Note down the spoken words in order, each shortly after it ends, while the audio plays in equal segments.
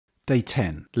Day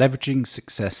 10. Leveraging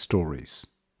Success Stories.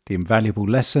 The invaluable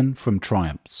lesson from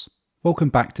triumphs. Welcome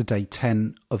back to day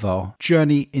 10 of our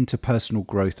journey into personal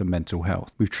growth and mental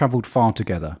health. We've travelled far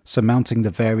together, surmounting the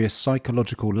various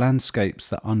psychological landscapes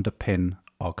that underpin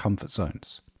our comfort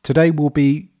zones. Today we'll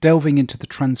be delving into the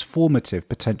transformative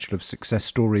potential of success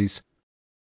stories.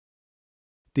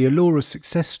 The allure of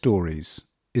success stories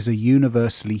is a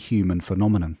universally human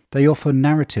phenomenon. They offer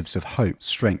narratives of hope,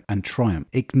 strength, and triumph,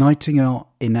 igniting our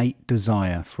innate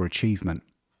desire for achievement.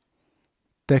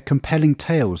 They're compelling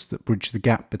tales that bridge the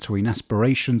gap between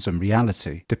aspirations and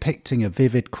reality, depicting a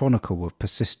vivid chronicle of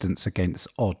persistence against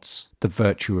odds, the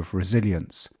virtue of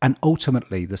resilience, and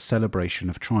ultimately the celebration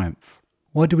of triumph.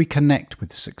 Why do we connect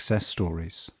with success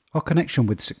stories? Our connection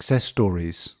with success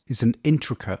stories is an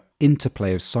intricate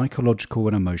interplay of psychological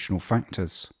and emotional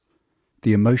factors.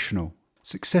 The emotional.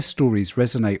 Success stories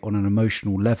resonate on an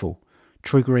emotional level,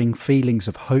 triggering feelings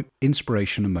of hope,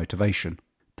 inspiration, and motivation.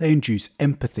 They induce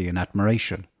empathy and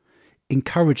admiration,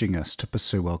 encouraging us to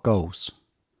pursue our goals.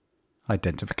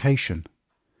 Identification.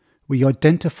 We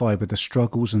identify with the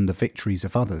struggles and the victories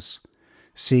of others,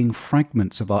 seeing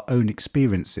fragments of our own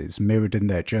experiences mirrored in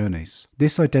their journeys.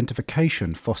 This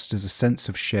identification fosters a sense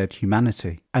of shared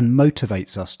humanity and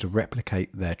motivates us to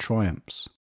replicate their triumphs.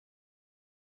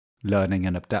 Learning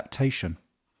and adaptation.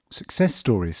 Success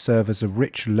stories serve as a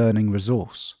rich learning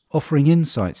resource, offering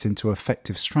insights into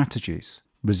effective strategies,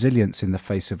 resilience in the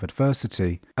face of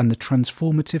adversity, and the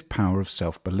transformative power of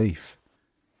self-belief.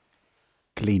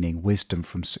 Gleaning wisdom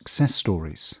from success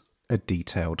stories, a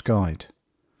detailed guide.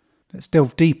 Let's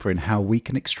delve deeper in how we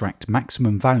can extract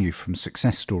maximum value from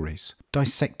success stories,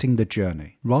 dissecting the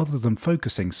journey. Rather than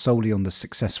focusing solely on the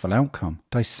successful outcome,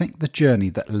 dissect the journey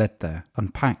that led there,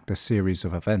 unpack the series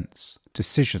of events,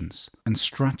 decisions, and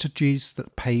strategies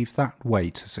that pave that way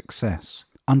to success.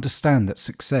 Understand that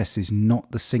success is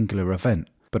not the singular event,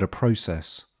 but a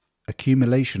process,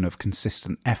 accumulation of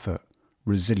consistent effort,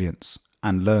 resilience,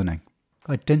 and learning.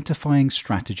 Identifying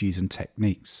strategies and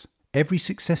techniques. Every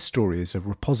success story is a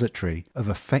repository of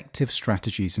effective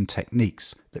strategies and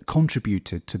techniques that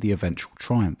contributed to the eventual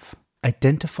triumph.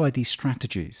 Identify these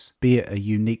strategies, be it a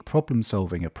unique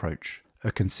problem-solving approach,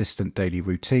 a consistent daily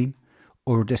routine,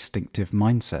 or a distinctive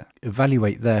mindset.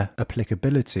 Evaluate their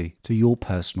applicability to your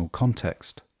personal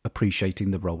context.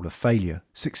 Appreciating the role of failure.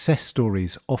 Success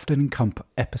stories often encompass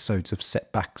episodes of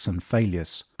setbacks and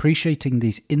failures. Appreciating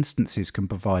these instances can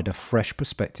provide a fresh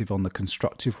perspective on the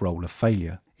constructive role of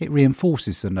failure. It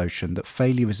reinforces the notion that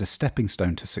failure is a stepping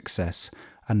stone to success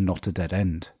and not a dead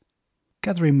end.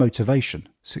 Gathering motivation.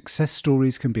 Success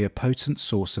stories can be a potent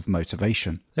source of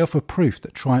motivation. They offer proof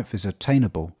that triumph is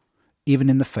attainable, even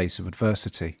in the face of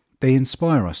adversity. They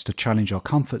inspire us to challenge our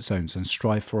comfort zones and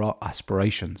strive for our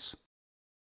aspirations.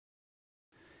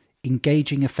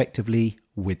 Engaging effectively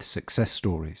with success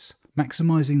stories.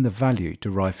 Maximizing the value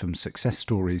derived from success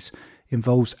stories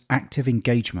involves active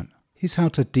engagement. Here's how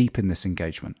to deepen this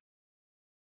engagement.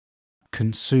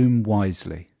 Consume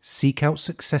wisely. Seek out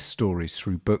success stories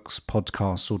through books,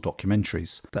 podcasts, or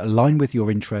documentaries that align with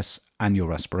your interests and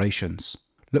your aspirations.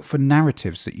 Look for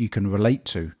narratives that you can relate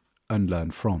to and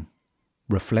learn from.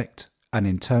 Reflect and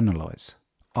internalize.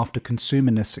 After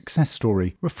consuming a success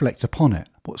story, reflect upon it.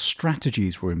 What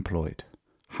strategies were employed?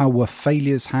 How were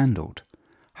failures handled?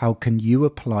 How can you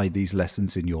apply these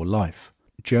lessons in your life?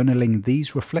 Journaling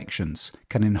these reflections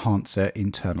can enhance their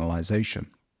internalization.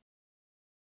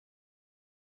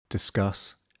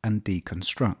 Discuss and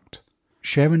deconstruct.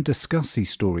 Share and discuss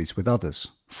these stories with others,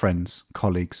 friends,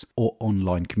 colleagues, or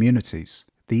online communities.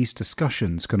 These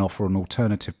discussions can offer an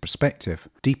alternative perspective,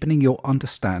 deepening your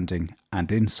understanding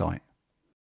and insight.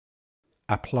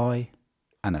 Apply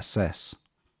and assess.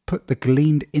 Put the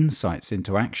gleaned insights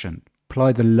into action.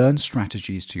 Apply the learned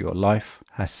strategies to your life,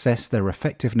 assess their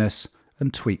effectiveness,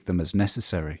 and tweak them as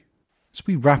necessary. As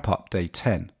we wrap up day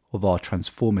 10 of our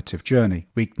transformative journey,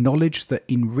 we acknowledge the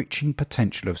enriching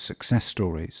potential of success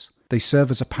stories. They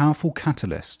serve as a powerful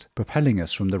catalyst, propelling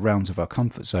us from the realms of our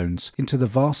comfort zones into the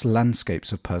vast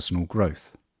landscapes of personal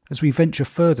growth. As we venture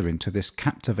further into this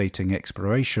captivating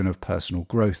exploration of personal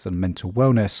growth and mental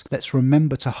wellness, let's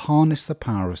remember to harness the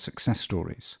power of success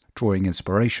stories, drawing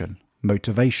inspiration,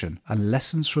 motivation, and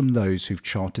lessons from those who've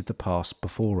charted the path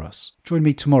before us. Join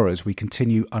me tomorrow as we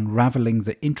continue unraveling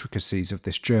the intricacies of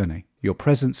this journey. Your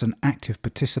presence and active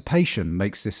participation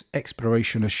makes this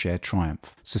exploration a shared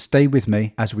triumph. So stay with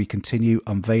me as we continue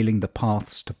unveiling the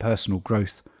paths to personal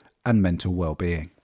growth and mental well-being.